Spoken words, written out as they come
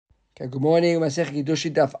Okay, good morning. Masech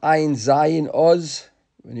Kiddushin Daf Ayin Zayin Oz.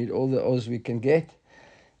 We need all the Oz we can get.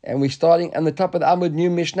 And we're starting on the top of the Amud, new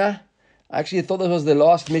Mishnah. I actually thought this was the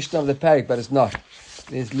last Mishnah of the parak, but it's not.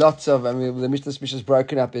 There's lots of, the Mishnah is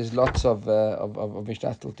broken up. There's lots of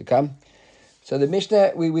Mishnah still to come. So the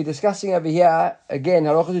Mishnah we're discussing over here, again,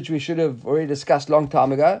 halachos which we should have already discussed a long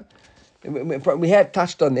time ago. We have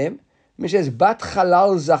touched on them. Mishnah says, Bat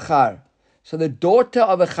Chalal Zachar. So the daughter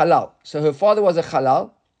of a Chalal. So her father was a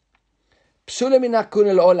Chalal. Psula min hakun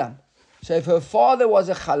olam. So if her father was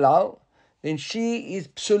a halal, then she is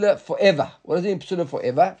psula forever. What does it mean psula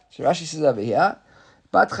forever? So Rashi says over here,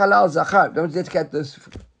 Bat halal zachar. Let's get this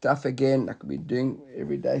stuff again, like we've been doing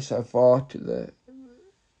every day so far, to the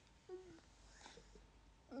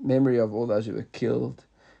memory of all those who were killed,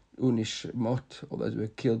 unishmot, all those who were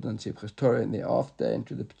killed on Simchas Torah and thereafter, and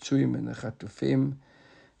to the ptsuim and the chatufim,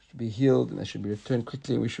 should be healed and they should be returned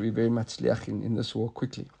quickly, and we should be very matzliach in this war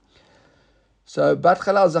quickly. So, Bat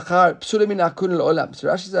Chalal Zachar, Psula min hakun olam. So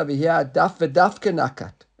Rashi says over here, Daf v'dafke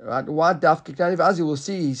nakat. Right? Why dafke? As you will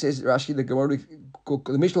see, he says, Rashi, the Gemara,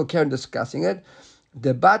 the Mishnah will carry on discussing it.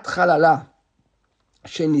 The Bat Chalala,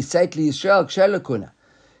 shenisait li Yisrael ksher lekuna.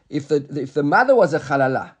 If the mother was a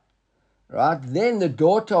Chalala, right, then the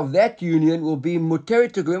daughter of that union will be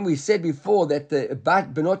muteret to go. Remember we said before that the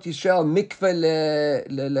Bat Benot Yisrael mikveh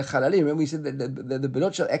lechalalim. Remember we said that the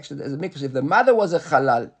Benot Yisrael actually as a mikveh. So if the mother was a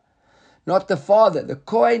Chalal, not the father. The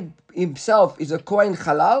Kohen himself is a Kohen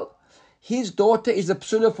Halal. His daughter is a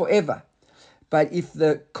Psula forever. But if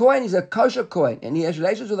the Kohen is a kosher Kohen and he has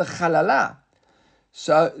relations with a Halala,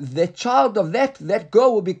 so the child of that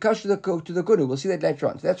girl will be kosher to the Kohen. We'll see that later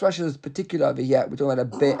on. So that's why she's particular over here. We're talking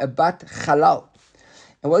about a Bat Halal.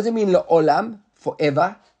 And what does it mean, La'olam,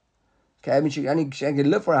 forever? Okay, I mean, she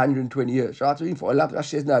can live for 120 years, right? So for Olam, Rashi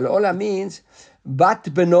says, no, La'olam means Bat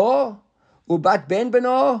Beno, Ubat Ben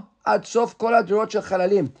Beno, Ad sof kol adorot shel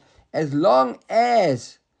chalalim. As long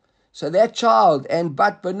as, so that child and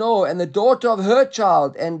bat beno and the daughter of her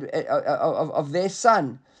child and of their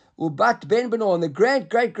son, ubat ben beno and the great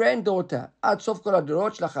granddaughter, ad sof kol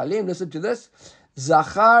adorot shel chalalim. Listen to this: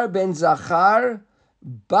 zachar ben zachar,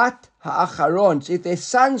 bat ha'acharon. So if they're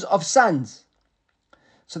sons of sons,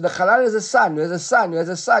 so the chalal is a son, who has a son, who has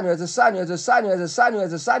a son, who has a son, who has a son, who has a son, who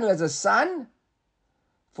has a son, who has a son,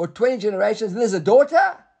 for 20 generations. There's a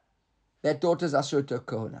daughter. That daughter is asur to a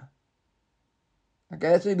kohuna. Okay,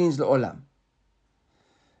 that's what it means le'olam.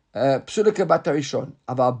 Psulika bat harishon.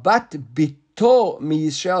 Aval bat bito mi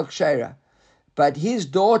Yisrael ksheira. But his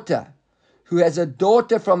daughter, who has a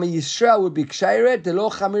daughter from a Yisrael, would be ksheira.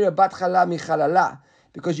 Delo chamira bat chala mi chalala.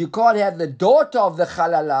 Because you can't have the daughter of the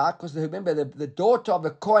chalala, because remember, the daughter of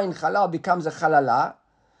a Kohen halal becomes a chalala.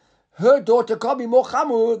 Her daughter can't be more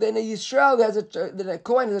chamur than a Yisrael than a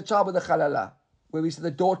Kohen has a child with a chalala, where we said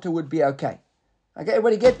the daughter would be okay. Okay,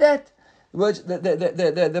 everybody get that? The words,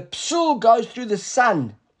 the psul goes through the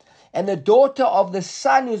son, and the daughter of the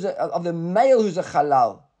son of the male who's a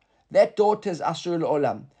halal, that daughter is asur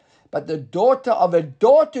olam. But the daughter of a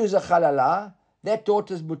daughter who's a halala, that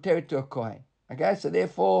daughter is muteret to a kohen. Okay, so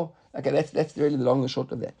therefore, okay, that's really the long and the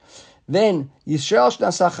short of that. Then Yisrael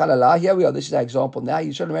shnasa halala. Here we are. This is our example now.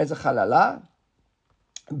 Yisrael marries a halala.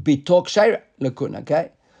 Bitok sheira lekun.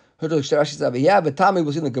 Okay. Rashi is over here. V'tami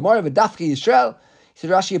was in the Gemara. V'dafki Yisrael. He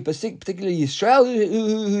said Rashi, particularly Yisrael,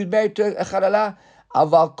 who's married to a chalala.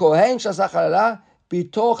 Aval kohen shasa chalala.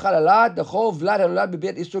 Bito chalala. Dechol vlad halal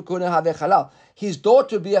b'beit Yisrael kuna haveh halal. His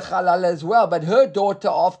daughter would be a chalala as well, but her daughter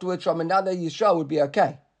afterwards from another Yisrael would be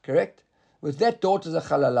okay. Correct? With that daughter's a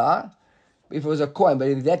chalala, if it was a kohen, but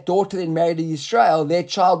if that daughter then married a Yisrael, their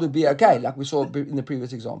child would be okay, like we saw in the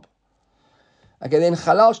previous example. Okay, then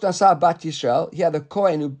Chalal Shnasa Bat Yisrael. Here the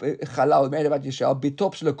Kohen who Chalal married about Yisrael.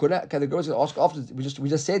 Bitop Shlekuna. Okay, the girls will ask after. We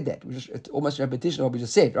just said that. It's almost a repetition of what we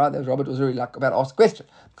just said, right? Robert was really like about to ask a question.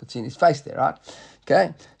 You could see in his face there, right?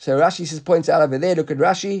 Okay, so Rashi points out over there. Look at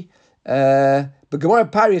Rashi. But Gemara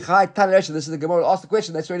Pari Chai Tan Rashi. This is the Gemara asked the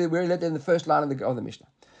question. That's already we're in the first line of the Mishnah.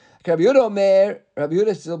 Okay, Rabbi Yehuda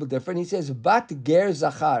is a little bit different. He says Bat Ger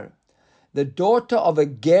Zachar, the daughter of a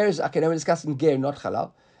Ger. Okay, now we're discussing Ger, not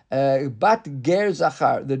Chalal. Bat ger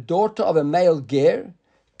zachar, the daughter of a male ger,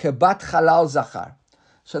 kebat halal zachar.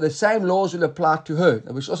 So the same laws will apply to her.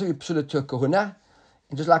 Which also be psula to a kohuna,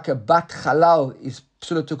 and just like a bat halal is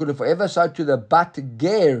psula to a kohuna forever, so to the bat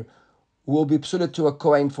ger will be psula to a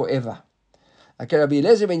kohen forever. Okay, Rabbi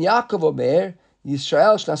Eliezer ben Yaakov Omer,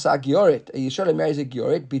 Yisrael shnasa gioret, a Yisrael marries a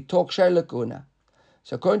gioret, bitok shel lekuna.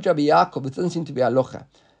 So according to Rabbi Yaakov, it doesn't seem to be halacha,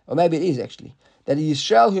 or maybe it is actually, that a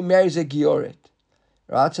Yisrael who marries a gioret,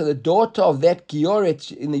 right? So the daughter of that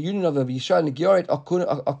Gioret in the union of a Yisrael and a Gioret are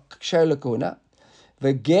ksher lekuna.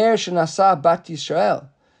 V'ger shenasa bat Yisrael.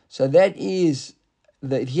 So that is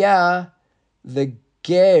here the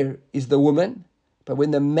ger is the woman, but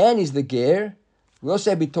when the man is the ger, we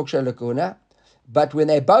also say bitok shel lekahuna. But when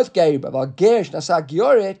they both ger, but ger shenasa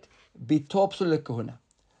gioret bitok psul lekahuna.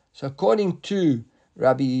 So according to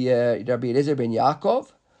Rabbi Eliezer ben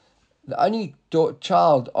Yaakov, the only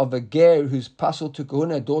child of a ger who's pasul to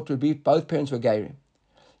kahuna, a daughter would be both parents were gerim.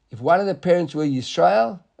 If one of the parents were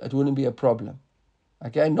Yisrael, it wouldn't be a problem.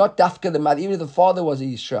 Okay, not dafka the mother, even if the father was a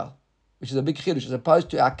Yisrael, which is a big chiddush, as opposed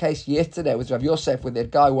to our case yesterday with Rav Yosef, where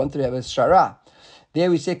that guy wanted to have a shara. There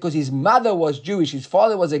we said because his mother was Jewish, his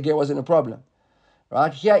father was a ger, wasn't a problem.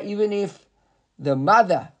 Right here, even if the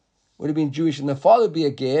mother would have been Jewish and the father would be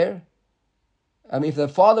a ger, if the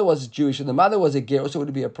father was Jewish and the mother was a ger, also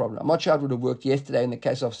would be a problem. I'm not sure how it would have worked yesterday in the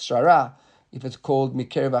case of shara, if it's called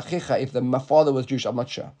mikerev achicha, if the father was Jewish, I'm not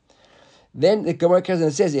sure. Then the Gemara comes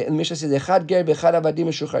and says, and Mishnah says, "Echad ger bechad avadim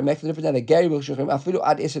meshuchar." Makes the difference now. The ger meshuchar afilu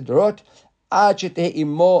ad esed dorot ad sheteh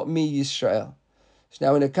imo mi Yisrael. So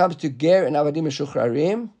now, when it comes to ger and avadim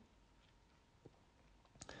meshucharim,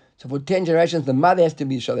 so for 10 generations, the mother has to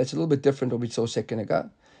be Yisrael. That's a little bit different what we saw a second ago.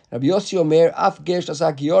 Rabbi Yossi Omer af ger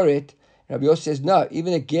shasa gioret. Rabbi Yossi says no,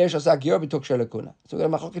 even a ger shasa gioret bitok shelakuna. So we're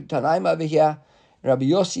going to machloket Tanaim over here. Rabbi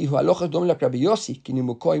Yossi who halochas dom like Rabbi Yossi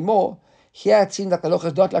kinimuko imo. Here it seems like halacha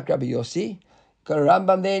is not like Rabbi Yossi. Got a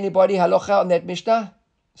Rambam there? Anybody halacha on that Mishnah?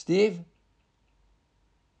 Steve?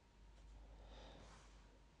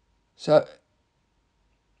 So,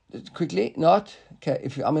 quickly, not? Okay,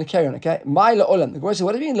 I'm going to carry on, okay? My la'olam. The Gemara says,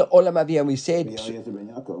 what do you mean la'olam aviyah? And we said...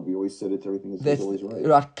 We always said it, everything is always right.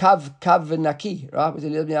 Right, kav v'naki, right? We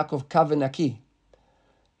said Rabbi Yaakov kav v'naki.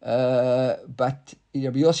 But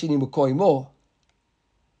Rabbi Yossi ni mukoi more.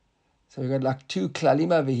 So we've got like two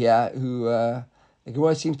klalim over here who the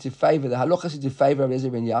Gemara seems to favor, the halacha seems to favor Rabbi Eliezer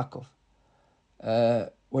ben Yaakov.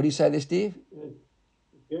 What do you say there, Steve?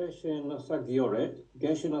 Geshen asa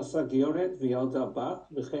gioret v'yalda bat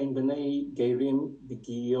v'chein b'nei gerim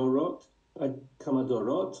b'giorot ad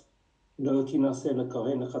kamadorot lo tinase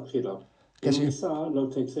lekohen lechatchila. V'nisa lo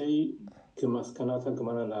tetzei k'maskanat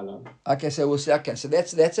ha'gemara lalan. Okay, so we'll say, okay, so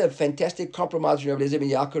that's a fantastic compromise between Rabbi Eliezer ben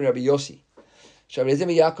Yaakov and Rabbi Yossi. So Rabbi Eliezer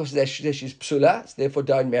ben Yaakov says she's psula, so therefore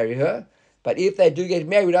don't marry her. But if they do get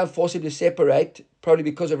married, we don't force him to separate, probably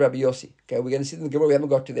because of Rabbi Yossi. Okay, we're going to see in the Gemara. We haven't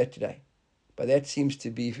got to that today. But that seems to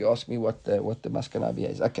be, if you ask me, what the Maskana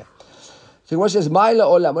is. Okay. So the Gemara says, "Ma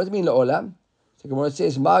la'olam." What does it mean la'olam? So the Gemara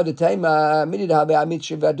says, "Ma d'tayma minid habe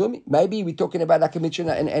mitzvah v'adomi." Maybe we're talking about like a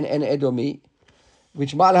mitzvah and edomi,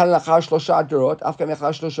 which mal hal lachar shlosha dorot, after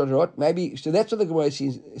lachar shlosha dorot. Maybe so. That's what the Gemara is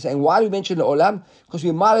saying. Why do we mention la'olam? Because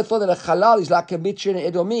we might have thought that a halal is like a mitzvah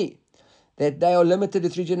and edomi, that they are limited to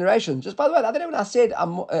 3 generations. Just by the way, the other day when I said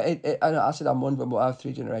Amon v'Moav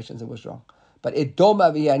 3 generations, it was wrong. But Edom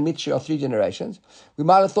over here and Mitzri are 3 generations. We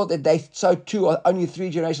might have thought that they so too are only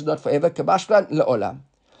 3 generations, not forever. Kabashlan le'olam.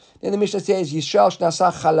 Then the Mishnah says Yisrael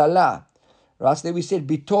shnasa chalala. Right, so then we said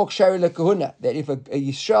bitok shari lekahuna, that if a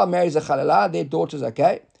Yisrael marries a chalala, their daughter's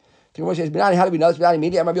okay. The Gemara says Binani, how do we know this? Binani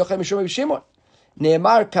immediately. Rabbi Yochanan Mishum Shimon.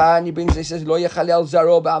 Ne'emar kan, he says lo yechalel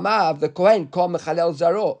zaro ba'amav. The Kohen call mechalel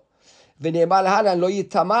zaro. V'ne'emar halan lo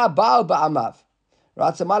yitama baal ba'amav.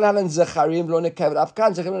 Right, so Malahalan Zecharim lo nekavot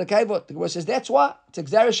Afkan Zecharim lo nekavot. The Gemara says that's why it's a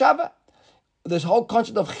Gzera Shava. This whole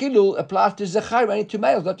concept of Chilul applies to Zecharim, only to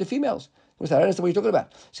males, not to females. I don't understand what you're talking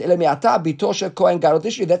about. So Elamiata Bitosha Kohen Gadol.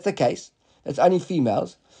 If that's the case, that's only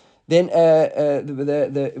females. Then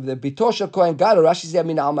the Bitosha Kohen Gadol, Rashi says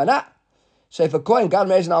min almana. So if a Kohen Gadol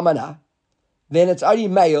marries an almana, then it's only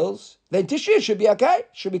males. Then Tishri should be okay,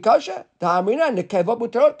 should be kosher. The Hamrina and the Kavot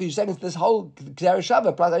Mutarot, because you're saying this whole Gzera Shava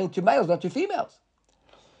applies only to males, not to females.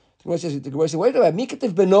 The Gemara says, wait a minute,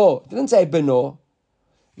 Mikativ Beno. It didn't say Beno.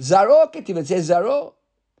 Zaro Ketiv, it says Zaro.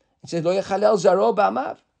 It says Lo Yechalel Zaro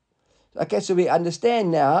Ba'amav. Okay, so we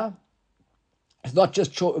understand now, it's not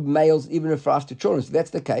just males, even refers to children. So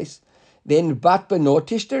that's the case. Then Bat Beno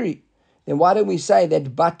Tishtari. Then why don't we say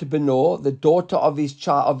that Bat Beno, the daughter of his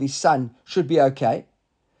child, of his son, should be okay?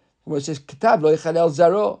 Well, it says Ketav Lo Yechalel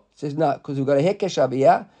Zaro. It says no, because we've got a Hekesh over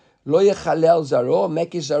here. Lo yechalel zaro,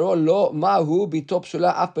 mekish zaro, lo mahu bitop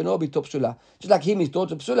psula, af beno bitop psula. Just like him, his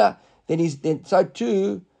daughter psula, then so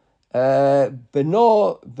too,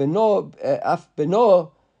 beno, af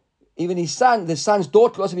beno, even his son, the son's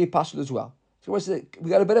daughter will also be pasul as well. So we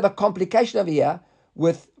got a bit of a complication over here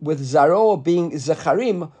with zaro being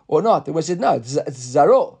zecharim or not. The Gemara said no, it's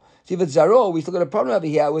zaro. So if it's zaro, we still got a problem over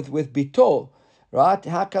here with bito, right?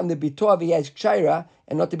 How come the bito over here is kshaira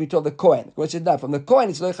and not to be told the Kohen? Which is no, from the Kohen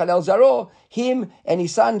it's lo yechalel zaro, him and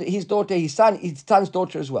his son, his daughter, his son's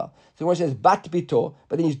daughter as well. So when it says bat bito,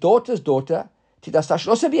 but then his daughter's daughter, Tidasa should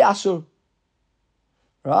also be asur.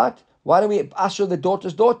 Right? Why don't we asur the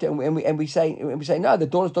daughter's daughter? And we say no, the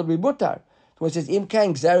daughter's daughter will be mutar. So it says im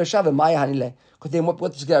kain gzera shava maya hanile. Because then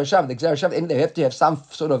what's gzera shava? The gzera shava, they have to have some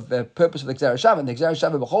sort of purpose for the gzera shava. And the gzera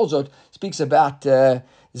shava b'cholzot speaks about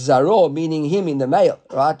zaro, meaning him in the male,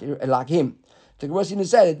 right? Like him. The Gemara seems to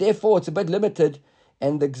say that therefore it's a bit limited.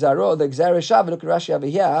 And the gzera shava. Look at Rashi over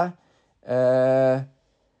here.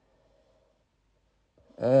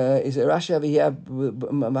 Is it Rashi over here?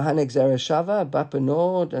 Mahane gzera shava,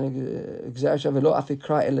 bapanod, and gzera shava lo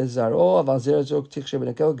afikra ele zaro, aval zero zog tichshe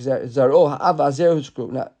beneko zaro aval zero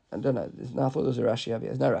skru. No, I don't know. No, I thought there was a Rashi over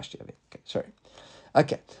here. There's no Rashi over here. Okay, sorry.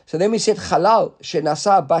 Okay, so then we said halal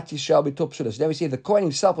shenasa bat Yisrael b'top psulah. So then we see the Kohen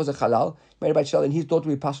himself was a halal, married by Yisrael, and his daughter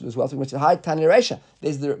will be passed as well. So we said hi Tani Reisha.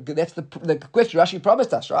 That's the question Rashi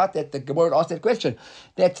promised us, right? That the Gemara asked that question.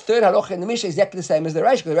 That third halacha in the Mishnah is exactly the same as the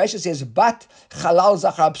Reisha. Because the Reisha says bat halal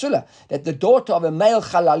zachar psulah, that the daughter of a male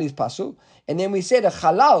halal is pasul, and then we said a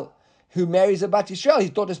halal who marries a bat Yisrael,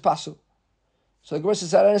 his daughter is pasul. So the Gemara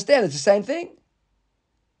says I don't understand. It's the same thing.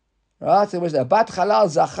 Right, so it was the bat halal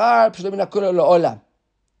zachar p'shulim nakula la'olam.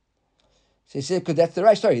 So he said, because that's the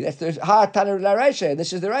right story. That's the ha tanu la reisha, and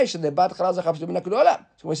this is the reisha. The bat halal zachar p'shulim nakula la'olam.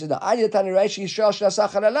 So when he says the ani tanu reisha Yisrael shlasa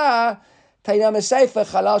halala, tainam eseifa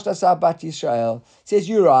halal shlasa bat Yisrael. Says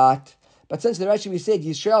you're right, but since the reisha we said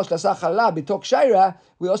Yisrael shlasa halala bitok shaira,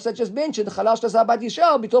 we also just mentioned halal shlasa bat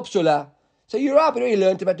Yisrael bitok psula. So you're right. We already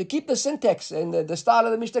learned about to keep the syntax and the style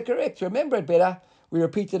of the Mishnah correct. To remember it better, we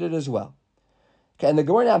repeated it as well. Okay, and the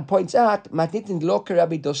Gemara now points out, Matnitin loka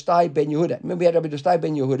Rabbi Dostai ben Yehuda. Remember we had Rabbi Dostai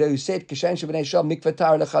ben Yehuda who said, Kishen shebnei Yisrael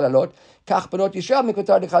mikvatar lechalalot, kach benot Yisrael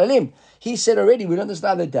mikvatar lechalalim. He said already, we learned this the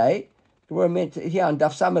other day, the Gemara meant here on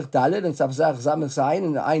Daf Samech Daled and Daf Samech Zayin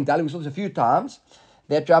and Ayin Daled, we saw this a few times,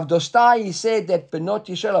 that Rav Dostai, he said that benot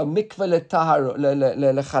Yisrael are mikvah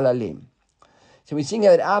lechalalim. So we're seeing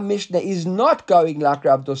that our Mishnah is not going like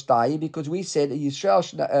Rav Dostai because we said Yisrael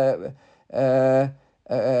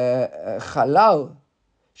Chalal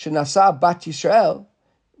Shenasa Bat Yisrael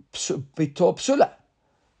Bito Psula.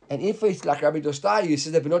 And if it's like Rabbi Dostai, you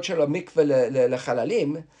said that Benot Shel Mikveh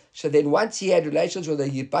Lechalalim, so then once he had relations with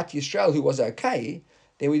a Bat Yisrael who was okay,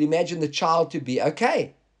 then we'd imagine the child to be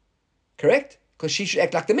okay. Correct? Because she should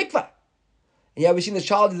act like the mikveh. And yeah, we've seen the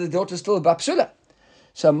child, the daughter is still a Bat Psula.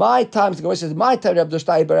 So my time, the Gemara says, my time, Rabbi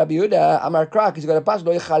Dostai, Rabbi Yehuda, Amar Krak, he's got a pass,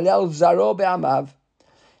 Lo Yechalel Zaro Be'amav.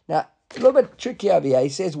 Now, a little bit tricky over here. He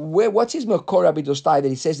says, what's his Makor Rabbi Dostai that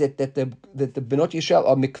he says that the Benot Yisrael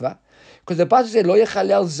are mikvah? Because the passage said, Lo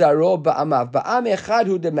Yechalel Zaro Ba'amav. Ba'am Echad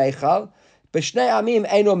Hu De Meichal, B'shnei Amim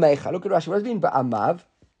Eino Meichal. Look at Rashi. What does it mean Ba'amav?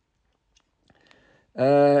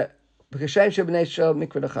 B'kashem Shebnei Yisrael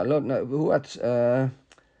Mikvah Lechalot. No, what's... oh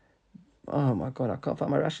my God, I can't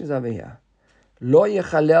find my Rashi's over here. Lo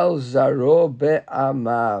Yechalel Zaro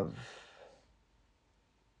Be'amav.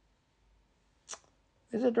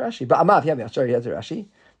 Is it Rashi? Ba'amav, yeah, sorry, here's the Rashi.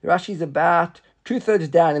 The Rashi is about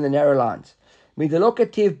 2/3 down in the narrow lines.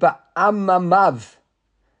 Midelokativ ba'amamav.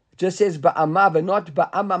 It just says ba'amav and not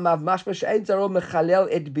ba'amamav. Mashma she'en zaro mechalel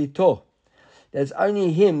et bito. There's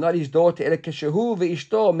only him, not his daughter. Ele keshehu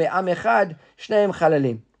ve'ishto me'am echad shneim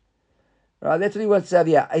chalalim. Right, that's what he wants to say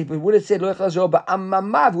here. If we would have said lo yechal zaro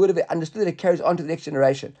ba'amamav, we would have understood that it carries on to the next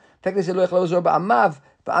generation. In fact, they said lo yechal zaro ba'amav,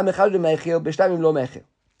 ba'am echad mechil, b'shtamim lo mechil.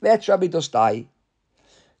 That's Rabbi Dostai.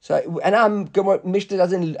 So, and Mishnah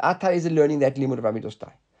doesn't, Atar isn't learning that limud of Rabbi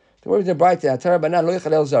Dostai. The word is a bright thing. Atar Banan lo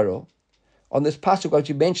yechalel zaro. On this pasuk, what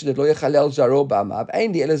you mentioned, that lo yechalel zaro ba'amav,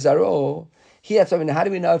 ein di ele zaro. Here, so how do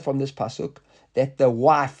we know from this pasuk that the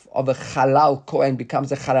wife of a halal kohen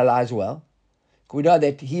becomes a halala as well? We know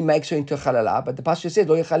that he makes her into a halala, but the pasuk says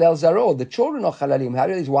lo yechalel zaro. The children are halalim. How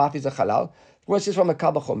do his wife is a halal? The word says from a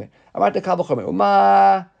kal v'chomer. Amar the kal v'chomer.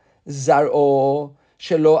 Uma zaro.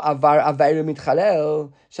 Shelo avar aveiru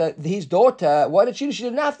mitchalel. So his daughter, what did she do? She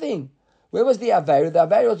did nothing. Where was the aveiru? The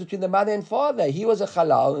aveiru was between the mother and father. He was a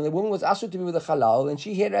halal, and the woman was asked to be with a halal, and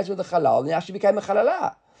she had rights with a halal, and now she became a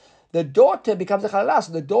halala. The daughter becomes a halala,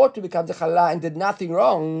 so the daughter becomes a halala and did nothing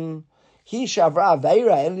wrong. He shavra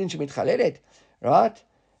aveira elin shemitchalelet, right?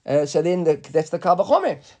 So then that's the kal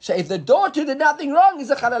v'chomer. So if the daughter did nothing wrong is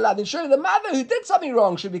a halala, then surely the mother who did something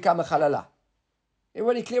wrong should become a halala.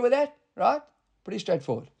 Everybody clear with that, right? Pretty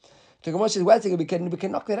straightforward. So Gemara says, wait a second, we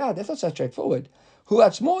can knock that out. That's not so straightforward. Who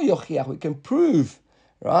has more yochiach? We can prove,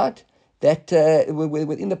 right, that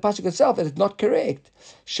within the pasuk itself that it's not correct.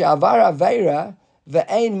 She'avar aveira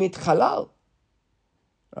ve'ein mitchalal.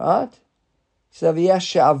 Right? So we have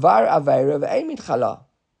she'avar aveira ve'ein mitchalal.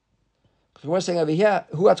 Because we're saying over here,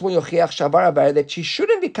 who has more yochiach she'avar aveira, that she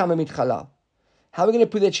shouldn't become a mitchalal. How are we going to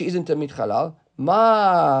prove that she isn't a mitchalal?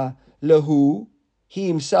 Ma lehu he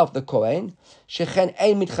himself, the Kohen, shechen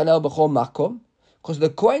ein mitchanel b'chol makom, because the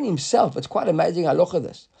Kohen himself, it's quite amazing halacha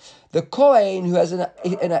this. The Kohen who has a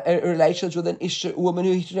relations with an woman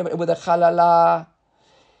with a chalala,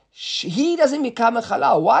 he doesn't become a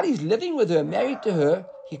halal. While he's living with her, married to her,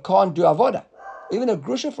 he can't do avodah. Even a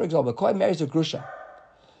grusha, for example, a Kohen marries a grusha.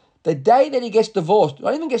 The day that he gets divorced,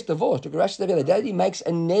 not even gets divorced, the day that he makes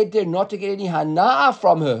a neder not to get any hana'ah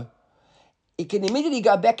from her, he can immediately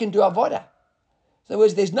go back and do avodah. In other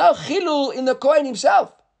words, there's no chilul in the Kohen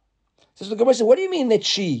himself. So the Gemara says, what do you mean that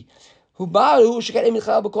she, who she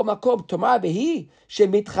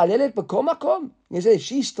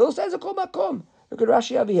still says a kol makom? Look at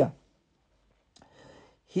Rashi over here.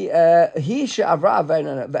 He she'avra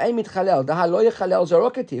ve'ein mitchalel daha lo yechalel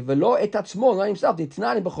zarokati ve'lo et atzmo, not himself. The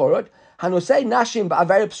Tnani b'chorot hanosei nashim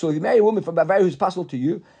ba'aver psul. If you marry a woman from ba'aver who's possible to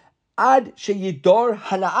you, ad sheyidor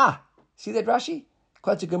hana'ah. See that Rashi?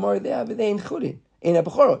 Quite a Gemara there in Chulin in a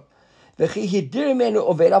b'chorot. V'chi hidir menu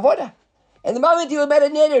oved avoda. And the moment he was made a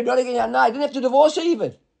neder, not again hana'ah, he didn't have to divorce her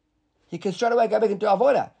even. He can straight away go back and do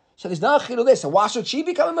avoda. So there's no chilul there. So why should she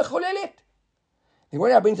become a mechulelet? The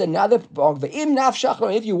Gemara brings another part.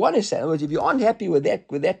 If you want to say, in other words, if you aren't happy with that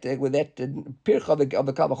pirch of the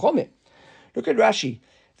Kal Vachomer, look at Rashi.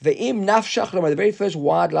 Ve'im nafshach, the very first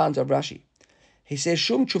wide lines of Rashi. He says,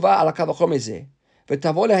 "Shum tshuva al Kal Vachomer zeh,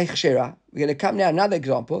 v'tavo lehechshera." We're going to come now another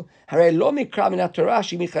example. Harei lo mikra min haTorah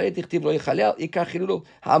shemichalet tichtiv lo yichalel ikar chilulu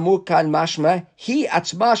hamur kan mashma hi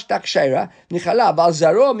atzma shtak sheira nichala val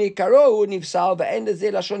zaro mikaro nivsal ve'en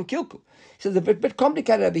lezeh lashon kilku. So it's a bit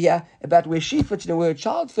complicated over here about where she fits in and where a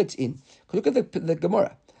child fits in. Look at the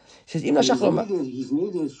Gemara. It says, his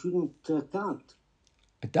neder shouldn't count.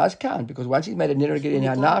 It does count, because once he's made a neder getting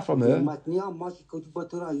hana'ah from her.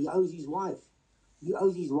 He owes his wife. He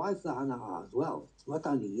owes his wife the hana'ah as well. It's not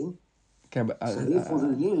only him. Okay, but, so therefore the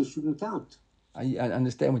neder shouldn't count. I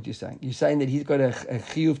understand what you're saying. You're saying that he's got a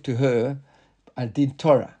chiyuv to her, and did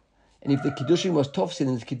Torah. And if the Kiddushin was Tofsin,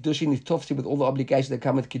 then the Kiddushin is Tofsin with all the obligations that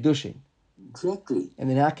come with Kiddushin. Exactly. And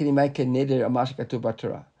then how can he make a neder, a mashikatu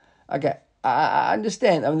b'Torah? Okay, I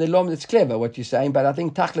understand. I mean, the law, it's clever what you're saying, but I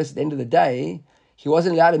think tachlis at the end of the day, he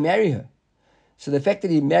wasn't allowed to marry her. So the fact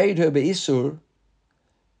that he married her be'isur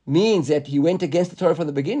means that he went against the Torah from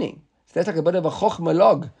the beginning. So that's like a bit of a chochma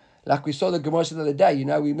log, like we saw the Gemara the other day. You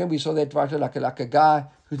know, we remember we saw that like a guy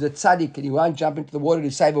who's a tzaddik and he won't jump into the water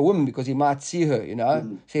to save a woman because he might see her, you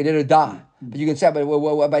know, so he let her die. But you can say,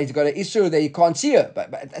 but he's got an issue that you can't see her,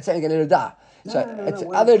 but that's how you're going to let her die.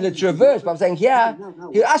 It's reversed, but I'm saying here,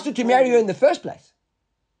 he asked her to marry her in the first place.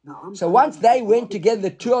 So once they went together,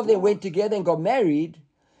 the two of them went together and got married,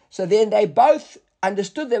 so then they both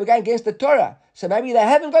understood they were going against the Torah. So maybe they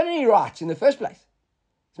haven't got any rights in the first place.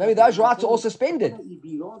 So maybe those rights are all suspended.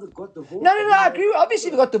 No, I agree. Obviously,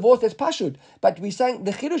 if they got divorced, that's pashut. But we're saying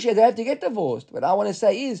the Kiddushin, they have to get divorced. What I want to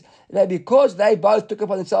say is that because they both took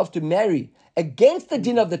upon themselves to marry against the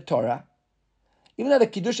din of the Torah, even though the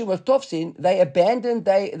Kiddushin was tofsin, they abandoned,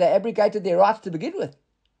 they abrogated their rights to begin with.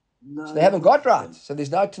 So they haven't got rights. So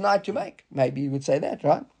there's no tonight to make. Maybe you would say that,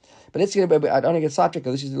 right? But let's get. I don't want to get sidetracked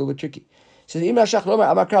because this is a little bit tricky. So the Imna Shach Lomer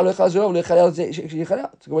Amakra Lo Chazor Lo Chalel Zeh.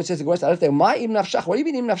 It says the Gemara. I understand. My Imna Shach. What do you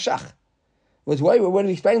mean Imna Shach? When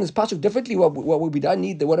we explain this pasuk differently, what we don't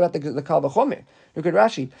need. What about the Kal Vachomer? Look at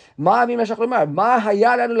Rashi. Ma Imna Shach Lomer. Ma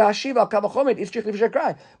Hayalanu Lahashiv Al Kal Vachomer. If Shich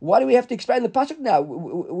Lifshakrai. Why do we have to explain the pasuk now?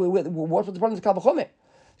 What's the problem with the Kal Vachomer?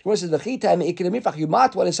 The Gemara says the Chita Meikidamifach. You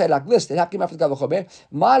might want to say like this. Then how came after the Kal Vachomer?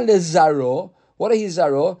 Ma Lezaro. What are his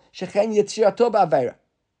Zaro? Shechen Yetzirato Ba'Avera.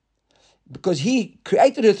 Because he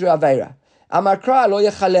created her through Avera. Amakra lo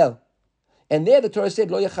yechalel. And there the Torah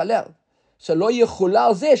said lo yechalel. So lo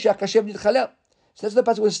yechulal zeh she'akashem yitchalel. So that's what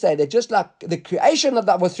the pasuk was saying. That just like the creation of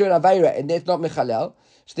that was through an Avera and that's not mechalel.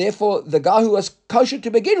 So therefore the guy who was kosher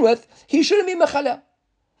to begin with, he shouldn't be mechalel.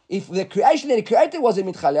 If the creation that he created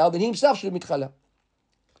wasn't mitchalel, then he himself should be mitchalel.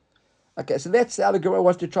 Okay, so that's how the Gemara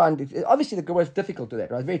wants to try and do. Obviously the Gemara is difficult to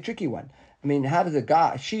that, right? It's a very tricky one. I mean, how does a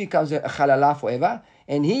guy, she becomes a halala forever,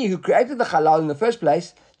 and he who created the halal in the first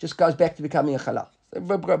place just goes back to becoming a halal. So,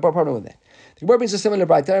 problem with that. The Gemara brings a similar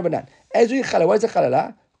brighter, but not. Ezui halala, what is a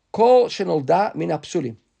halala? Kol shenolda min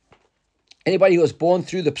psulim. Anybody who was born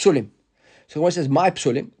through the psulim. So when it says my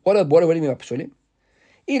psulim, what do you mean by psulim?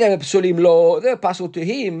 Idam psulim lo, they're possible to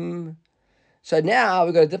him. So now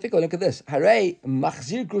we've got a difficult look at this. Harei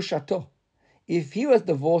machzir grushato. If he was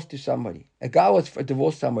divorced to somebody, a guy was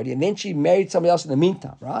divorced to somebody, and then she married somebody else in the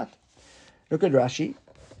meantime, right? Look at Rashi.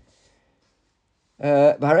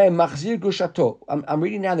 Harei machzir grushato. I'm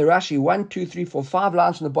reading now the Rashi, 1, 2, 3, 4, 5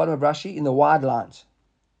 lines from the bottom of Rashi in the wide lines.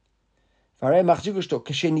 She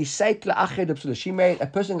married, a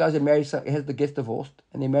person goes and marries, gets divorced,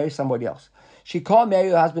 and they marry somebody else. She can't marry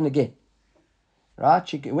her husband again.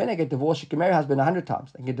 Right? When they get divorced, she can marry her husband 100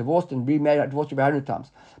 times. They can get divorced and remarry, divorced 100 times.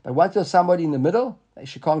 But once there's somebody in the middle,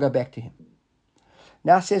 she can't go back to him.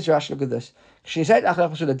 Now says Rashi, look at this. She said, right? The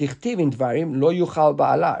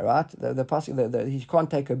passage, he can't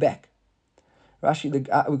take her back. Rashi, we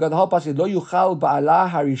got the whole passage. Lo yuchal ba'ala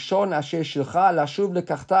harishon asher shilcha lashuv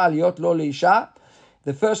lekachta aliyot lo leisha.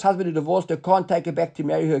 The first husband who divorced her can't take her back to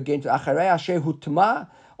marry her again. To acharei asher hutma,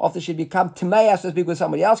 after she become tmei, so to speak, with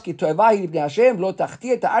somebody else. Ki toevahi libnei Hashem lo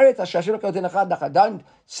tachtir et haaretz asher Hashem lekachta nachad nachad. Don't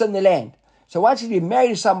sin the land. So once she's been married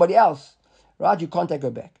to somebody else, right, you can't take her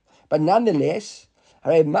back. But nonetheless,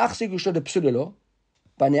 harei machzik ushlo de psulilo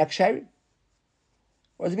b'nei aksharim.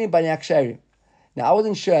 What does it mean b'nei aksharim? Now, I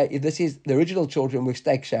wasn't sure if this is the original children with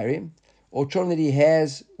stake sharim or children that he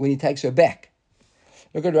has when he takes her back.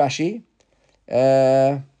 Look at Rashi.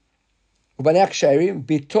 Is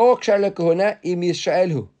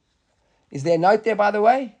there a note there, by the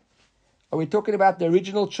way? Are we talking about the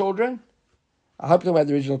original children? I hope we're talking about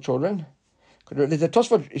the original children. There's a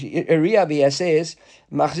Tosfot Uriah here says,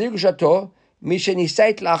 Machzir Gushato,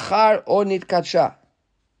 Mishenisait Lachar o Nitkatsha.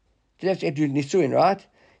 Nisuin, right?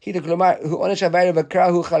 I'm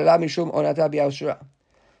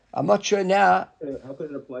not sure now. How could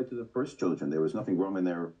it apply to the first children? There was nothing wrong in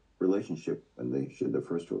their relationship when they shared their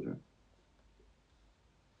first children.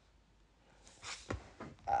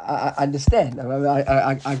 I understand.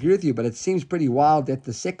 I agree with you, but it seems pretty wild that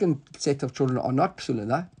the second set of children are not psula,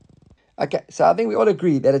 no? Okay, so I think we all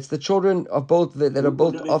agree that it's the children of both that are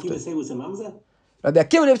both after. Say was a mamzer? Rabbi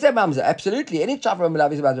Akiva never said mamzer. Absolutely, any child from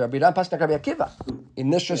Malavi is about Rabbi Dan Pastor Rabbi Akiva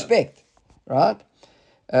in this respect, right?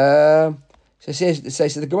 So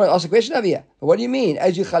the Gemara asks a question over here. What do you mean?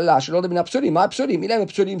 As you chalash, should all have been psulim. My psulim, ilam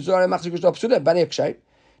psulim zora machzik ushlo psulim bani akshay.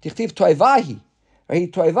 Tichtiv toivahi,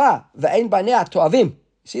 right? Toiva ve'ein banei toavim.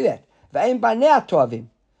 See that? Ve'ein banei toavim.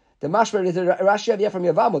 The mashmer is a Rashi over here from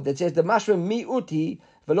Yavamot that says the mashmer miuti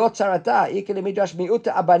velo tzarata ikel midrash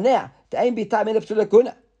miuta abanei te'ein bita min psulim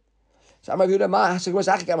kuna. So what is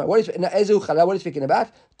speaking about?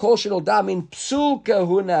 Kol shenolda min psul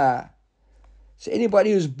kahuna. So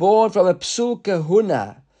anybody who's born from a psul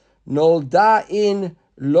kahuna, nolda in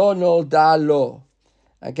lo nolda lo.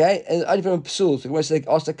 Okay, and only from a psul. So we're going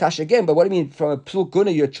to ask the kash again. But what do you mean from a psul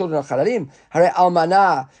kahuna? Your children are chalalim. Hare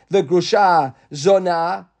almana, the grusha,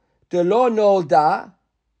 zona, the lo nolda.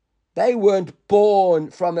 They weren't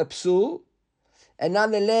born from a psul, and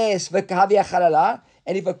nonetheless, v'kahavia chalala.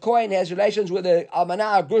 And if a Kohen has relations with a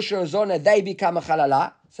almana, grusha, or zona, they become a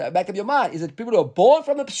chalala. So back of your mind, is it people who are born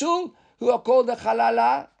from a psul who are called a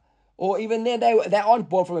chalala? Or even then, they aren't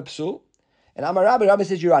born from a psul? And Amar Rabbi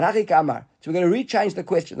says, you're right. Hachik Amar. So we're going to rechange the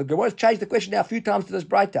question. The Gemara has changed the question now a few times to this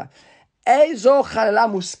brighter. Ezo chalala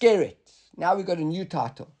muskeret. Now we've got a new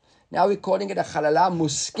title. Now we're calling it a chalala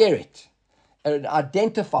muskeret. An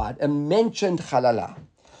identified, a mentioned chalala.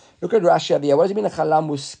 Look at Rashi over here. What does it mean a chalala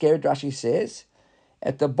muskeret? Rashi says,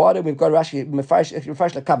 at the bottom, we've got Rashi,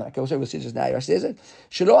 Mefarish L'Kamar. Okay, we'll see this now. Rashi says it.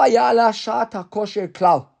 Shelo haya la shat hakosher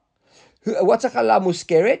klal. What's a chalala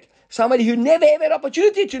muskeret? Somebody who never had an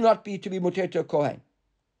opportunity to be muter to a kohen.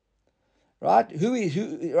 Right?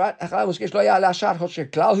 Right? Chalala muskeret. Shelo haya la shat hakosher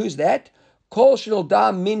klal. Who's that? Kol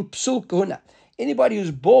shenolda min psul kahuna. Anybody who's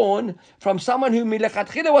born from someone who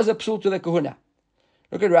milechatchila was a psul to the kahuna.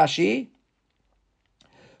 Look at Rashi.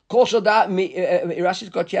 Kol shenolda Rashi's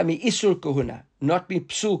got here mi isur kahuna. Not be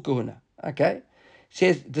psul kahuna. Okay? It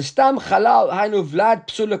says, the stam chalal hainu vlad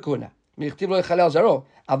psul kahuna. Michtiv lo chalal zaro.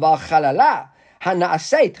 Aval chalala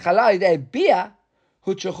hana'aseit chalal idei bia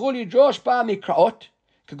hu tshechul yidrosh pa mikraot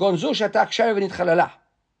kagon zu shatak shari v'nit chalala.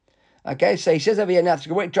 Okay? So he says over here now,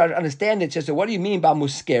 try to understand it. He says, so what do you mean by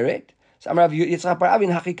muskeret? So Amar Yitzchak bar Avin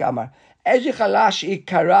Hachik Amar. That's what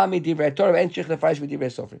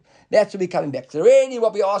we're coming back. So really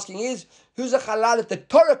what we're asking is, who's a halal that the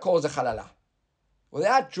Torah calls a halala?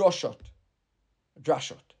 Without drashot.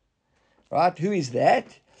 Right? Who is that?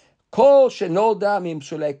 Kol shenolda mim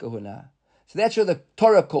psulei kahuna. So that's what the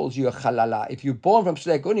Torah calls you a halala. If you're born from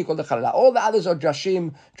psulei kahuna, you call the halala. All the others are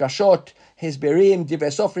drashim, drashot, hezberim,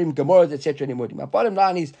 divrei sofrim, gemoras, etc. My bottom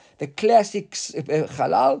line is the classic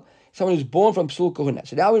halal, someone who's born from psul kahuna.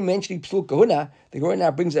 So now we're mentioning psul kahuna. The Gemara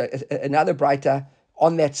now brings another brighter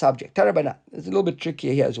on that subject. Tarabana. It's a little bit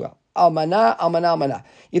trickier here as well. Almana, almana, almana.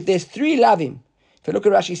 If there's three lavim, if you look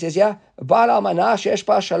at Rashi, he says, yeah, Baal almana sheesh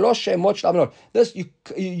ba shalosh shemot shel almanot. This you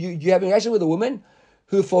have a relation with a woman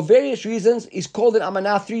who, for various reasons, is called an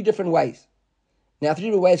almana three different ways. Now, three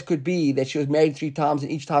different ways could be that she was married 3 times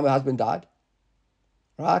and each time her husband died.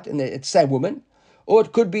 right? And it's the same woman. Or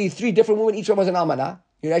it could be 3 different women, each one was an almanah.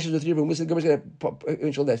 Your relations with 3 different women. The Gemara is going to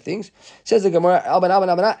mention all those things. Says the Gemara,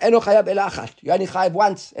 almanah, eno chayav ela achat. You only chayav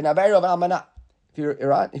once, an avera of an almanah. If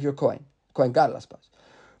you're a Kohen gadol, I suppose.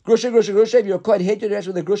 Grusha. If you're a Kohen, hate your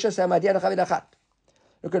relation with the grusha, say madiyah eno chayav ela achat.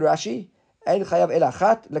 Look at Rashi. En chayav ela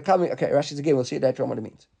achat. Okay, Rashi's again. We'll see later on what it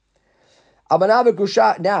means. Almanah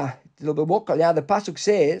v'grusha. Now, a little bit more. Now the pasuk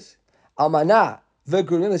says, almanah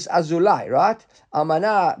v'grusha. This is azulai, right?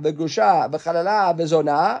 Almanah v'grusha v'chalala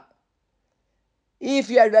v'zona. If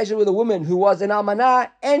you had a relationship with a woman who was an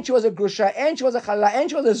almanah, and she was a grusha, and she was a chalala, and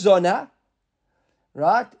she was a zona,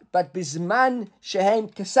 right? But bisman shehem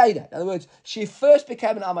kaseda. In other words, she first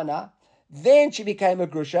became an almanah, then she became a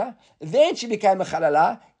grusha, then she became a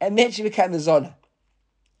chalala, and then she became a zona.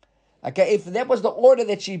 Okay, if that was the order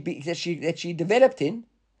that she developed in,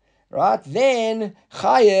 right? Then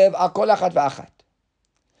chayev al kol achat v'achat.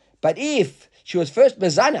 But if she was first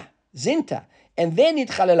mezana, zinta, and then it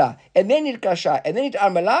chalala, and then it kasha, and then it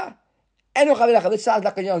armala, this sounds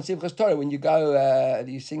like on Simchas Torah when you go,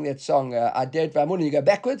 you sing that song, Aderet V'Amun, and you go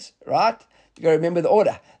backwards, right? You got to remember the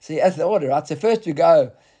order. See, that's the order, right? So first we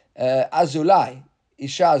go Azulai,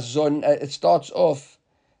 Isha Zon. It starts off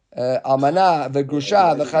Almana,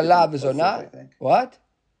 V'Grusha, V'Chalala, V'Zona. What?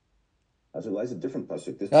 Azulai is a different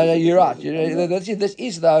pasuk. No, you're right. This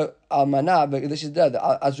is the Almana, but this is the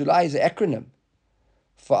Azulai is the acronym.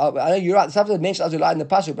 For, I know you're right. Sometimes they mention Azulai in the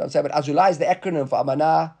pasuk, but I'm saying, but Azulai is the acronym for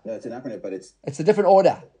Amana. Yeah, it's an acronym, but it's a different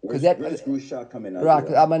order. Where does Grusha come in? Right,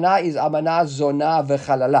 Amana is Amana, Zona,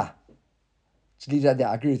 V'Chalala. So leave that there.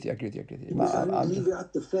 I agree with you. Leave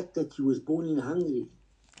out the fact that he was born in Hungary.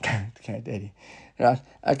 Okay, Daddy. Right.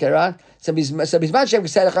 Okay, right. So Bisman Shem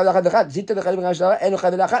say Zita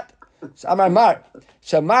Amar Mar.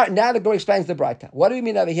 So Mar. Now the Gemara explains the Braita. What do we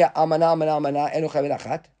mean over here? Amana, Enu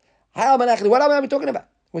Chavilachat. What am I talking about?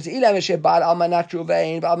 Was Ilam Shebal Almanat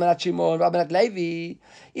Ruvain, Almanat Shimon, Almanat Levi?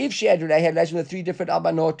 If she had relation with 3 different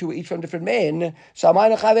almanot, 2 each from different men, so why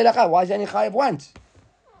is there only chayav once?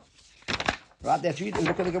 Right? There are 3.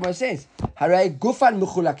 Look what the Gemara says. Haray Gufan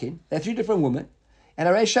Muchulakin. There are 3 different women, and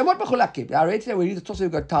Haray Shemot Muchulakin. Already today we read the Tosfos. We've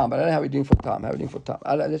got time, but I don't know how we're doing for time.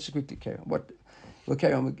 Let's just quickly carry on. We'll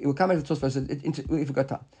carry on. We'll come back to the Tosfos if we've got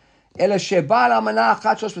time. Ela shebal almanah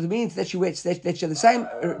chachos, which means that she waits, that she had the same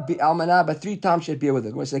almanah, but 3 times she had beer with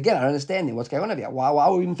her. So again, I don't understand what's going on here. Why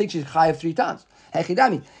would we even think she's chayav 3 times?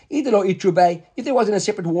 Hechidami, either lo itrubei, if there wasn't a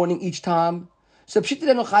separate warning each time, so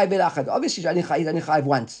pshita no chayav elachad. Obviously, she's only chayav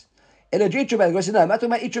once. Ela itrubei, the says no, I'm not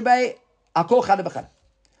talking about itrubei. Akol chad b'chad.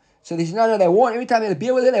 So they say no, they warn every time you had a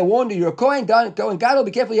beer with her. They warned you, you're a Kohen, don't go and gadol,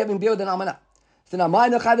 be careful, you're having beer with an almanah. So now, my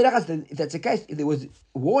no chayav elachad. If that's the case, if there was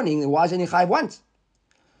warning, then why is only chayav once?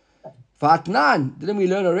 Fatnan, didn't we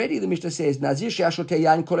learn already? The Mishnah says, Nazir she'ashote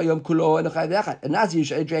yain kol hayom kulo eno chayav echad. A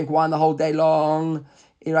Nazir drank wine the whole day long,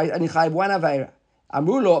 and he chayav one aveira.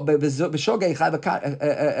 Amru lo b'shogeg chayav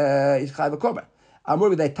a korban.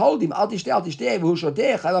 Amru, they told him, al tishteh, v'hu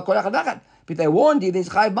shoteh chayav kol echad echad. But they warned him, there's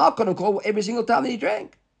chayav malkon and kol every single time that he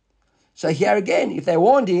drank. So here again, if they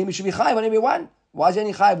warned him, he should be chayav on every one. Why is he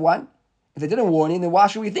only chayav one? If they didn't warn him, then why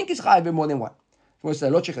should we think he's chayav more than one? What's the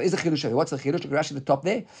chidush? What's the chidush? Rashi at the top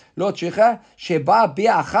there. Lo tzricha sheba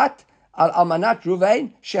bi'achat al almanat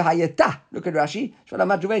Ruvain shehayeta. Look at Rashi.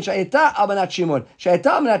 Almanat Ruvain shehayeta almanat Shimon shehayeta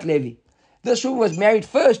almanat Levi. This woman was married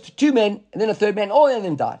first to 2 men, and then a 3rd man. All of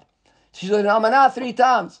them died. She was an almanat 3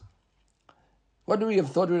 times. What do we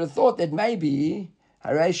have thought? We would have thought that maybe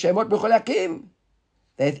haray shemot b'cholakim.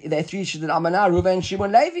 They 3 should an almanat Ruvain,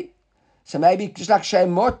 Shimon, Levi. So maybe just like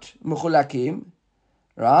shemot b'cholakim,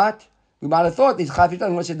 right? We might have thought these chayv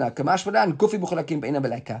times. Said no.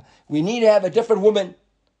 We need to have a different woman.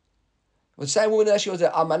 The same woman that she was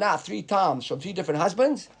an almanah 3 times from 3 different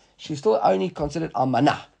husbands. She's still only considered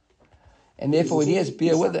almanah, and therefore when he has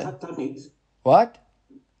beer with her, what?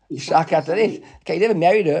 Okay, he never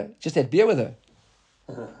married her. Just had beer with her.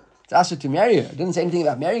 It's asked her to marry her. It didn't say anything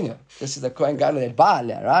about marrying her. This is the Kohen Gadol that Baal,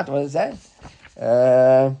 right? What does it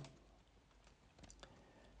say?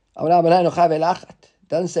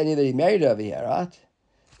 Doesn't say any that he married her over here, right?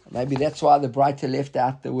 Maybe that's why the Braita left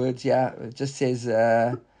out the words here. It just says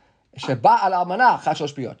Sheba al almanah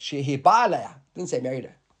chashosh biyot. She ba'alaya. Didn't say married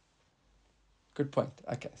her. Good point.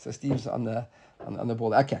 Okay, so Steve's on the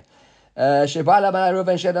ball. Okay. Sheba al almanah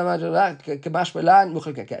Ruvain shedam kamash belan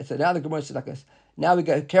muchel. Okay. So now the Gemara says like this. Now we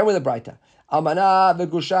go carry with the Braita. Almanah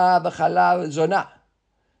v'grusha v'chalav zona.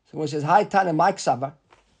 So when it says hi Tana Mike Sava,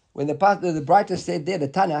 when the Braita said there the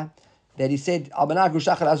Tana, that he said almanah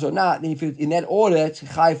grusha chalal zona, then if in that order it's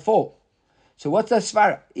chayav 4. So what's the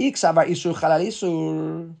svara? Ik savar isur chalal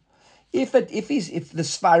isur. If the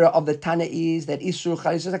svara of the Tana is that Isur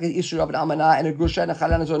Chal is like an Isur of an Almanah and a Grusha and a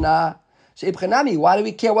Chalan Zonah, so Ibchanami, why do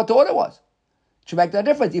we care what the order was? It should make no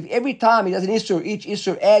difference. If every time he does an Isur, each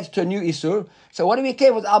Isur adds to a new Isur, so what do we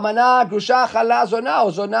care? Was Almanah, Grusha, Chala, Zonah,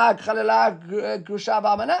 or Zonah, Chalala, Grusha,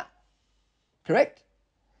 Almanah? Correct?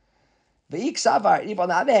 If on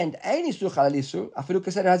the other hand, ain't Isur Chalal Isur, Afilu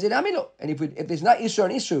Keser Hazin Amilo. And if there's not Isur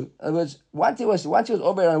and Isur, in other words, once he was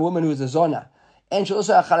over on a woman who was a Zonah, and she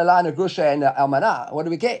also a Chalala and a Grusha and a Almanah, what do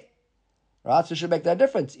we care? Right? So it should make no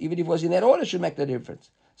difference. Even if it was in that order, it should make no difference.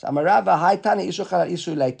 So Amarava, Hai Tana, Isur Chalal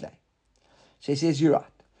Isur lately. So he says, you're right.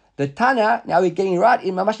 The Tana, now we're getting right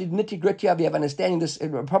in Mamash nitty gritty of have understanding this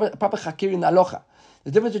proper Chakir in the Alocha.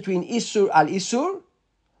 The difference between Isur al Isur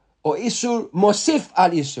or Isur Mosif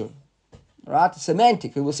al Isur. Right? It's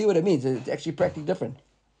semantic. We'll see what it means. It's actually practically different.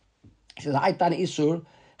 He says, Hai Tana Isur,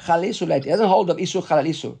 Chal Isur lately. It doesn't hold of Isur Chal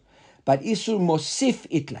Isur. But Isur Mosif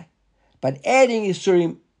itle. But adding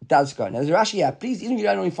Isurim does go. Now there's Rashi here. Please, even if you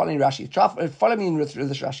don't know you're following Rashi, try follow me in this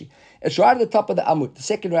Rashi. It's right at the top of the Amud, the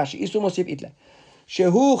second Rashi. Isur Mosif itle.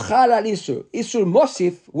 Shehu Chal al Isur. Isur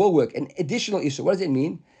Mosif will work. An additional Isur. What does it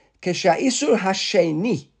mean? Kesha Isur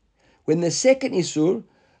Hasheni. When the second Isur,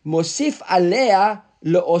 Mosif alea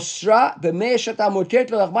leosra b'mei shata motet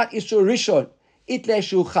le'achmat Isur Rishon. Itle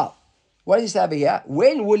Shu Chal. What does he say over here?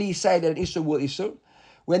 When will he say that an Isur will Isur?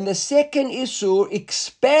 When the second Isur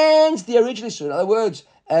expands the original Isur. In other words,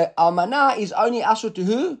 Almanah is only Asur to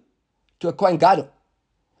who? To a Kohen Gadol.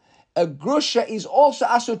 A Grusha is also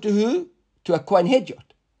Asur to who? To a Kohen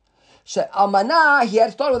Hedyot. So Almanah, he had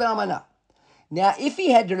to start with an Almanah. Now, if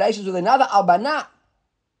he had relations with another Almanah,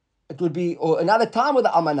 it would be, or another time with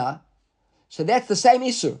the Almanah, so that's the same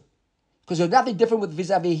Isur. Because there's nothing different with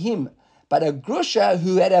vis-a-vis him. But a Grusha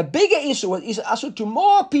who had a bigger Isur, was Asur to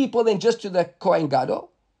more people than just to the Kohen Gadol,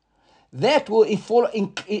 that will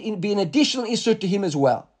be an additional Isur to him as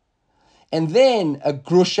well. And then a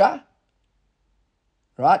Grusha,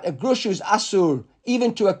 right? A Grusha is Asur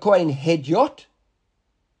even to a Kohen Hedyot,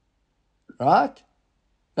 right?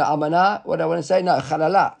 No, Almanah, what I want to say? No,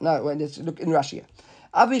 Chalala. No, let's look in Rashi.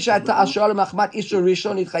 Avishai ta'al shalom achmat Isur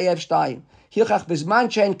Rishon itchayev shtayim. Hilchach bezman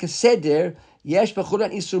shein keseder yesh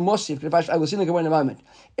bechulan Isur Mosif. I will see the Gemara in a moment.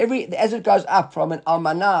 As it goes up from an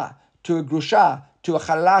Almanah to a Grusha, to a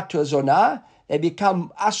Chalala, to a Zonah, they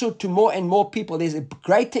become Asur to more and more people. There's a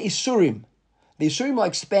greater Isurim. The Isurim are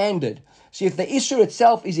expanded. So if the Isur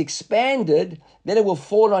itself is expanded, then it will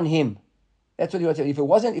fall on him. That's what you want to say.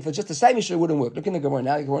 If it's just the same Isur, it wouldn't work. Look in the Gemara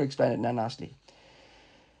now. You can explain it now nicely.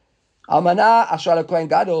 Almanah Asur Kohen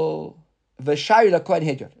Gadol, V'shayir Kohen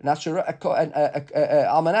Hedyot.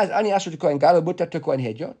 Almanah is only Asur to Kohen Gadol, Mutar to Kohen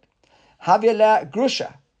Hedyot. Havila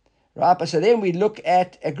Grusha. Right? So then we look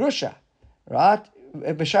at a Grusha. Right?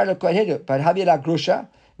 V'shayir Kohen Hedyot. But Havila Grusha.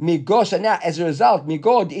 Migo, so now as a result,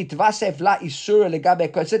 Migod itvasef la isur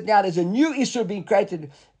legabe kohen. So now there's a new isur being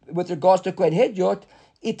created with regards to Kohen Hedyot.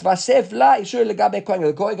 Itvasef la isur legabe kohen.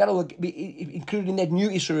 The Kohen Gadol will be included in that new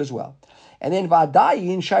isur as well. And then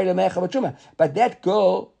vadayin shayla mecha b'truma. But that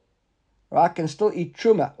girl, right, can still eat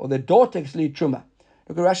truma, or the daughter can still eat truma.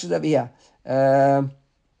 Look at Rashi's over here. Lemecha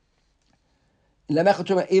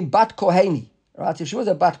truma in bat koheni. Right, if she was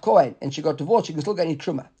a bat kohen and she got divorced, she can still go and eat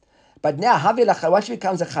truma. But now, once she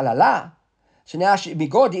becomes a chalala, so now so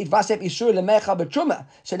now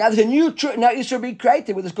there's a new isur being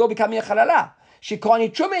created with this girl becoming a chalala. She can't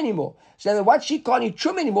eat truma anymore. So then once she can't eat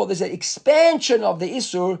truma anymore, there's an expansion of the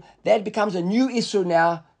isur that becomes a new isur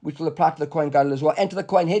now, which will apply to the Kohen Gadol as well and to the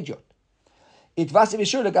Kohen Hedyot. Itvasev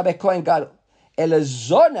isur legabe Kohen Gadol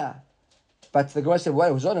elazona. But the Gemara said,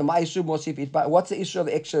 "What zona? My isur mosif. What's the isur of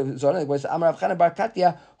the extra zona?" The Gemara said, "Amar Rav Chana bar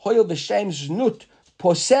Katia hoyel v'shem znut."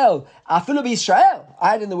 Posel, afilu b'Yisrael.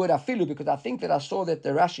 I add in the word afilu because I think that I saw that the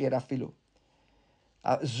Rashi had afilu.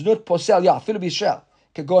 Znut posel, yeah, afilu b'Yisrael.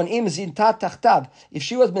 Kagon im zintat tachtav. If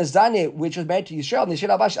she was mezane, which was married to Yisrael, then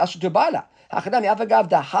she'll ask to bala. Hachadam yavagav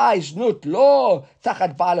da high znut lo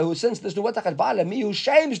tachat bala. Who since there's no word tachat bala, me who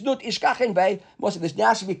shame znut ishkachen bei. Most of this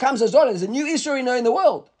now she becomes a zona. There's a new Isur in the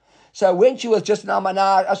world. So when she was just an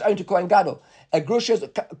almanah, as owned to Kohen Gadol. A Grusha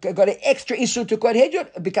got an extra issue to Kohen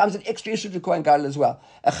Hedyot, it becomes an extra issue to Kohen Gadol as well.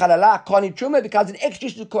 A Chalala, Kohen Truma, becomes an extra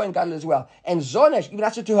issue to Kohen Gadol as well. And Zonesh, even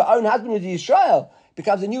after to her own husband who's Israel,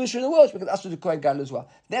 becomes a new issue in the world, because also to Kohen Gadol as well.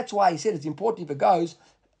 That's why he said it's important if it goes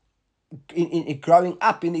in growing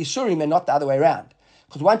up in the Isurim and not the other way around.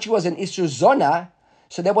 Because once she was an Isur Zona,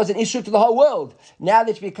 so that was an issue to the whole world. Now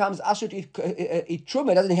that she becomes Asur to eat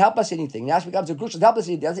Truma, it doesn't help us anything. Now she becomes a Grusha, it doesn't help us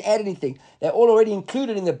anything, it doesn't add anything. They're all already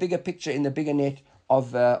included in the bigger picture, in the bigger net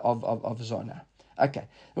of Zona. Okay.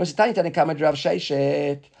 So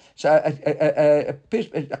So a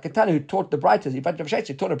Ketana who taught the Breitas, in fact, Rav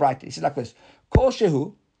Sheshet taught a Breita. He said like this: Kol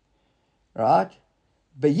shehu, right?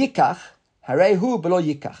 Beyikach, harehu below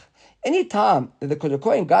yikach. Any time that the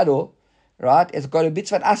Kohen Gadol, right, has got a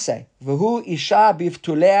mitzvah asay, v'hu isha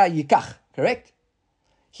bivtulea yikach, correct?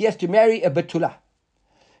 He has to marry a betula.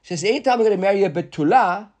 Says anytime we're going to marry a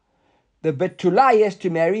betula, the betula he has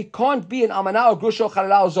to marry can't be an amana or grusha or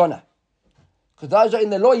chalala or zona, because those are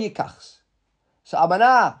in the lo yikachs. So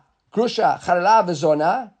amana, grusha, chalala,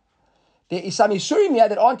 v'zona, there is some isurim here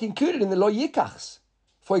that aren't included in the lo yikachs.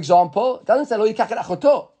 For example, it doesn't say lo yikach at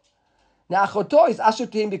achoto. Now achoto is asur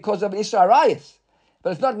to him because of an isur arayis,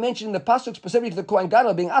 but it's not mentioned in the pasuk specifically to the Kohen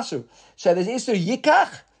Gadol being asur. So there's isur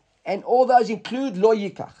yikach, and all those include lo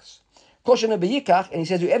yikachs. Kosher be yikach, and he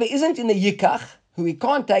says whoever isn't in the yikach, who he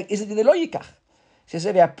can't take, isn't in the lo yikach. He says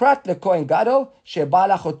if prat le Kohen Gadol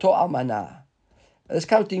shebal achoto almana. This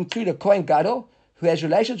comes to include a Kohen Gadol who has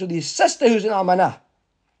relations with his sister who's an almana.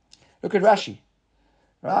 Look at Rashi.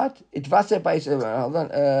 Right? It vase by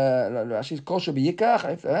Rashi's kosher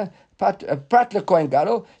b'yikach prat lekohen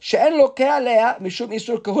gadol she'en lokeh alea mishum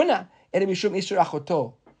isur kahuna and mishum isur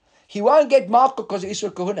achoto. He won't get malchut because of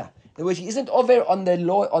isur kahuna. In other words, he isn't over on the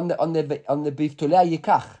law on the biftulei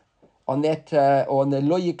yikach on that or on the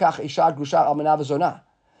lo yikach isha grusha almana v'zona.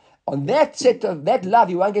 On that set of that love,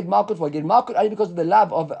 he won't get malchut for. He get malchut only because of the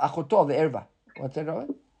love of achoto of the erva. What's that,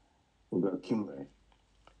 Robert? We've got kimle.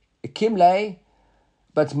 Kimle.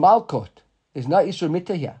 But it's Malkot. There's no Isur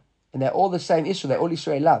Mitta here. And they're all the same Isur. They're all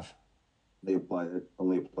Israel love. It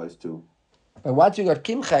only applies to. But once you got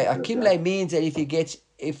Kimche, a Kimle means that if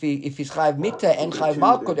he's Chayav Mitta and Chayav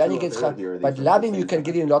Malkot, only gets Chayav. But Labim, you can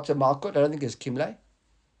give him lots of Malkot. I don't think it's Kimle.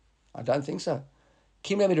 I don't think so.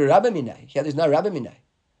 Kimle means Rabba Minay. Here there's no Rabba Minay.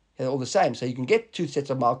 They're all the same. So you can get 2 sets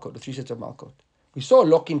of Malkot or 3 sets of Malkot. We saw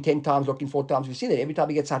Lokin 10 times, Lokin 4 times. We've seen that. Every time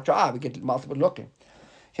he gets Hatra'ah, we get multiple Lokin.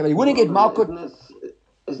 So, but he wouldn't get Malkot.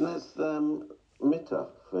 Isn't this mitzvah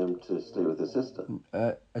for him to stay with his sister?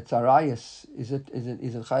 It's arayas. Is it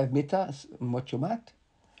chayav mita mochumat?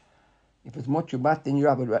 If it's mochumat, then you're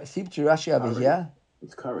up. See to Rashi over here.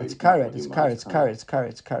 It's karet. It's karet.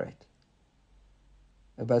 It's karet.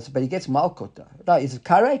 But he gets malkot. No, is it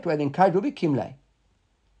karet? Well, then karet will be kimlei.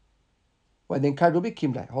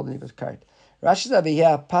 Hold on, if it's karet. Rashi's over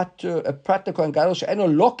here. Prat the kohen gadol she'eno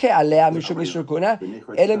loke alea mishum isur kuna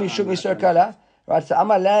ele mishum isur kala. Right, so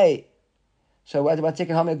Amalei. So one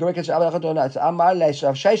second, how many Greeks are Amalei? It's Amalei. So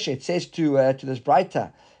Rav Sheshet says to this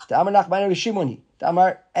Breita, the Amalach Ma'aner Rishimoni, the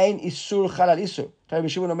Amar Ein Isur Chalal Isur. Tell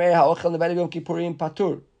Rishimon Omer HaOchel Neveli Yom Kippurim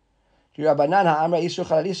Patur. To Rabbanan HaAmar Isur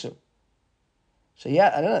Chalal Isur. So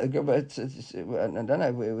yeah, I don't know, but I don't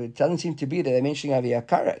know. It doesn't seem to be that they're mentioning over here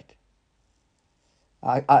karet.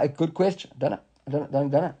 Good question. I don't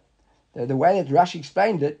know. The way that Rashi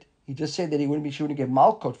explained it, he just said that he wouldn't get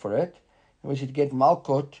malkot for it. We should get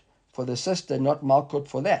malkot for the sister, not malkot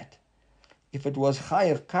for that. If it was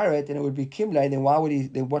chayav karet, then it would be kimle. Then why would he?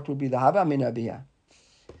 Then what would be the hava mina bia?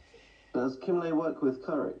 Does kimle work with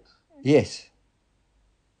karet? Yes.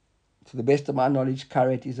 To the best of my knowledge,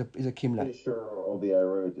 karet is a kimle. Sure, all the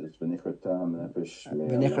arrows is v'nichatan nefesh.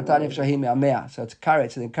 V'nichatan nefesh ahim me'amea. So it's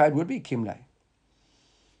karet. So then karet would be kimle.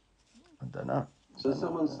 I don't know. So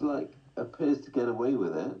someone's like appears to get away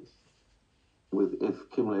with it. If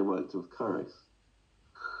Kimle worked with karet.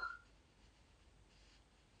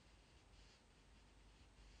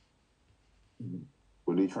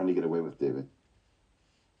 What are you trying to get away with, David?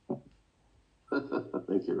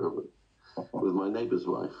 Thank you, Robert. With my neighbor's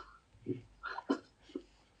wife.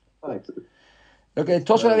 Thanks. Okay,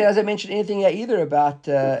 Tosfot hasn't mentioned anything here either about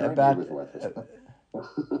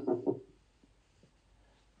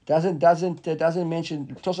doesn't mention.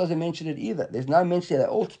 Tosfot doesn't mention it either. There's no mention. They're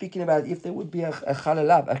all speaking about if there would be a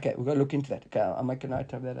chalalav. Okay, we're going to look into that. Okay, I'll make a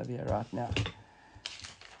note of that over here right now.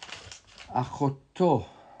 Achoto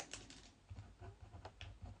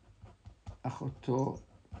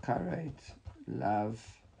karet lav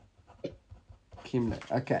kimle.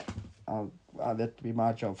 Okay, that'll be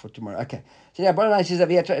my job for tomorrow. Okay, so yeah, Brother says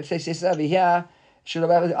over here. Says over here.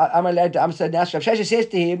 I'm allowed to answer now. Rav Sheshet says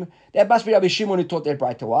to him, that must be Rabbi Shimon who taught that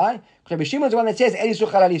Breita. Why? Because Rabbi Shimon is the one that says, Elisu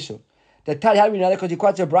Chalalisu. That tell you how do we know that? Because he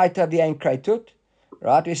quotes a Breita via in Kreitut.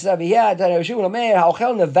 Right? We say over here, Rabbi Shimon Omer,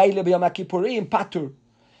 Ha'ochel nevela b'yom HaKippurim patur.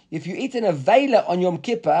 If you eat an avela on Yom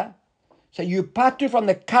Kippur, so you patur from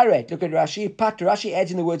the karet. Look at Rashi. Patur. Rashi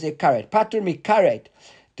adds in the words a karet. Patur mi karet.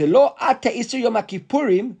 The lo ata isur Yom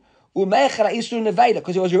HaKippurim u'meichel isur nevela.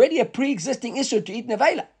 Because it was already a pre-existing isur to eat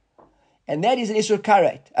nevela. And that is an Isur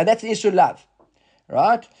Karet. And that's an Isur Lav.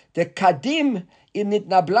 Right? The Kadim in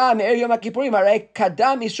Nitnabla Me'er Yom HaKippurim are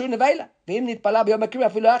Kadam Isur Nevela. I'm not going to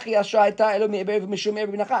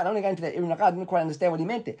go into that. I didn't quite understand what he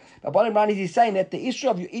meant there. But bottom line is he's saying that the issue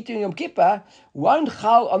of you eating Yom Kippur won't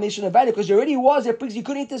chal on the issue of Nevela because there already was a priest. You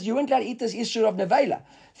couldn't eat this. You weren't allowed to eat this issue of Nevela.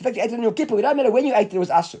 In fact, you ate it on Yom Kippur. It doesn't matter when you ate it. It was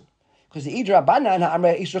asur. Because the Idra Rabbanan and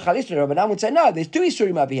Amra Isur Chal Isur Rabbanan would say no. There's two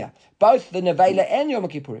isurim over here, both the Nevela and Yom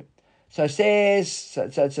Kippurim. So it says so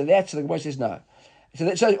that's the Gemara says no.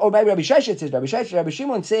 Or maybe Rabbi Sheshet says Rabbi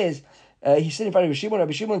Shimon says. He's sitting in front of Rabbi Shimon.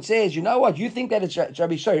 Rabbi Shimon says, you know what? You think that it's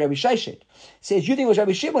Rabbi Sheshet. Says, you think it was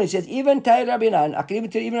Rabbi Shimon. He says, even Tay Rabbanan, I can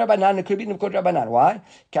even tell even Rabbanan, it could be Rabbanan. Why?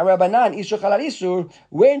 Can Rabbanan, Isur Chalal Isur,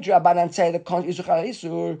 when Rabbanan say the Isur Chalal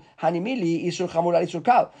Isur, Hanimili, Isur Chamur al Isur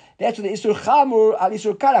Kal. That's what the Isur Chamur al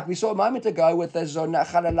Isur Kalak we saw a moment ago with the Zonah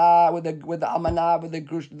Chalala, with the Almanah, with the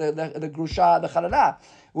Grusha, the Chalala.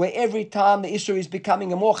 Where every time the Isur is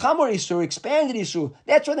becoming a more Chamur Isur, expanded Isur,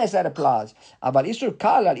 that's when that applies. But Isur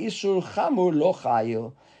Kal al Isur Chamur lo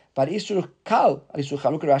Chayil. But Isur Kal al Isur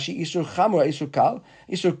Chamur, Rashi, Isur Chamur al Isur Kal.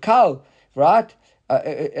 Isur Kal, right?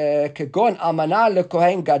 Kegon Almanah le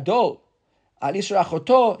Kohen Gadol. Al Isur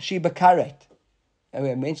Achoto, she bekaret. And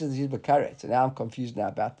we mentioned she's bekaret. So now I'm confused now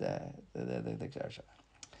about the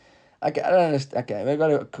Okay, I don't understand. Okay, we've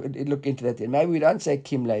got to look into that then. Maybe we don't say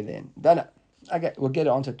Kimle then. Don't know. Okay, we'll get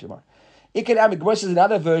on to it tomorrow. Ikel Amik is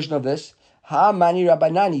another version of this. Ha Mani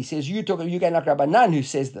Rabbanan. He says, you get like Rabbanan who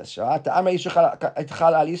says this. Right?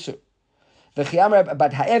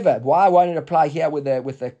 But however, why won't it apply here with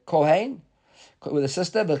the Kohen? With the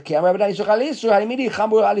sister? The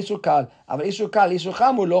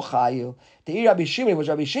Rabbi Shimon was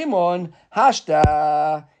Rabbi Shimon.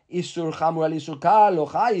 Hashta. Isur Chamur al Isur Kal lo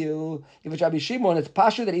Chayil. If it's Rabbi Shimon, it's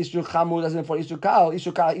pashu that Isur Chamur doesn't fall Isur Kal.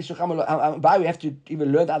 Isur Chamur. Why we have to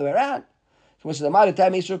even learn the other way around? So when the other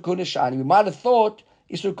time Isur Kunishani, we might have thought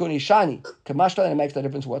Isur Kunishani. Kamashta, and it makes no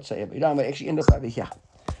difference whatsoever. You don't actually end up over here.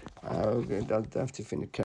 Okay, don't have to finish.